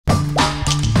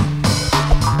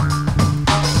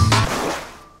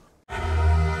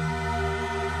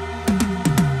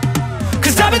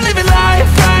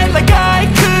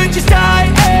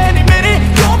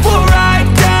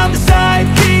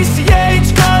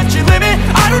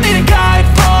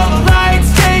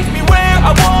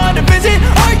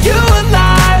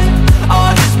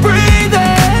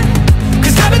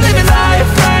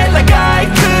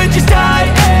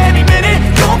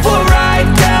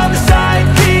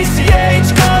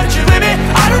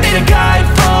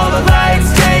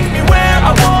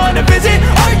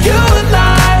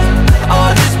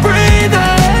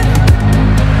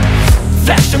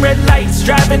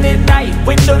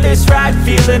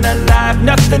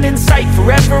one in sight,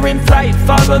 forever in flight.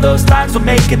 Follow those lines, we'll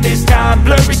make it this time.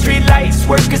 Blurry street lights,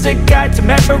 work as a guide to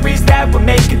memories that we're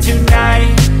making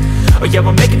tonight. Oh yeah,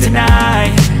 we'll make it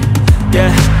tonight.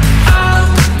 Yeah, I'll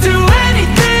do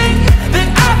anything that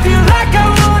I feel like I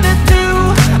wanna do.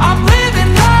 I'm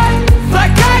living life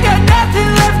like I got nothing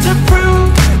left to prove.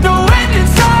 No end in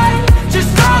sight,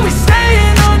 just always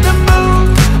staying on the move.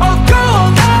 I'll go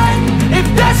all night if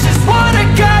that's just what I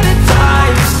gotta do.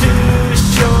 Life's too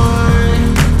short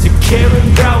to care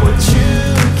about what you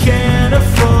can't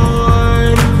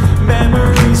afford.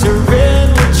 Memories are in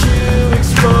what you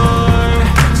explore,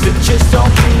 so just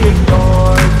don't be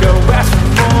ignored. Go ask for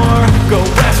more, go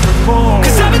ask for more.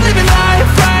 'Cause I've been living life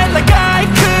right like I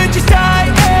could just die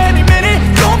any minute.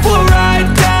 Going for a ride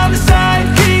down the side,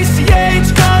 PCH,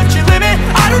 country limit.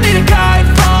 I don't need a guide,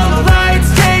 follow lights,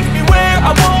 take me where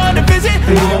I wanna visit.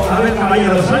 A ver,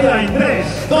 caballeros, salida en 3,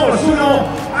 2, 1,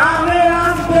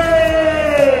 ¡adelante!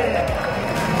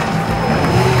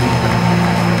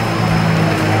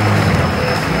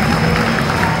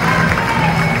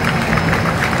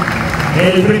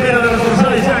 El primero de los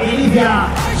González ya que inicia.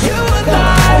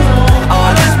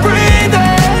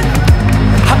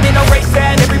 I'm in a race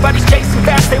that everybody's chasing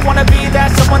fast. They wanna be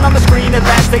that someone on the screen at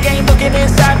last. They ain't looking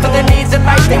inside for their needs in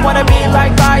life. They wanna be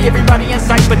like by everybody in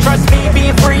sight. But trust me,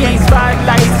 being free ain't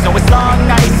spotlights. No, it's long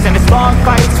nights and it's long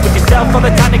fights with yourself all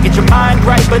the time to get your mind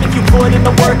right. But if you put in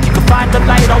the work, you can find the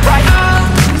light, alright.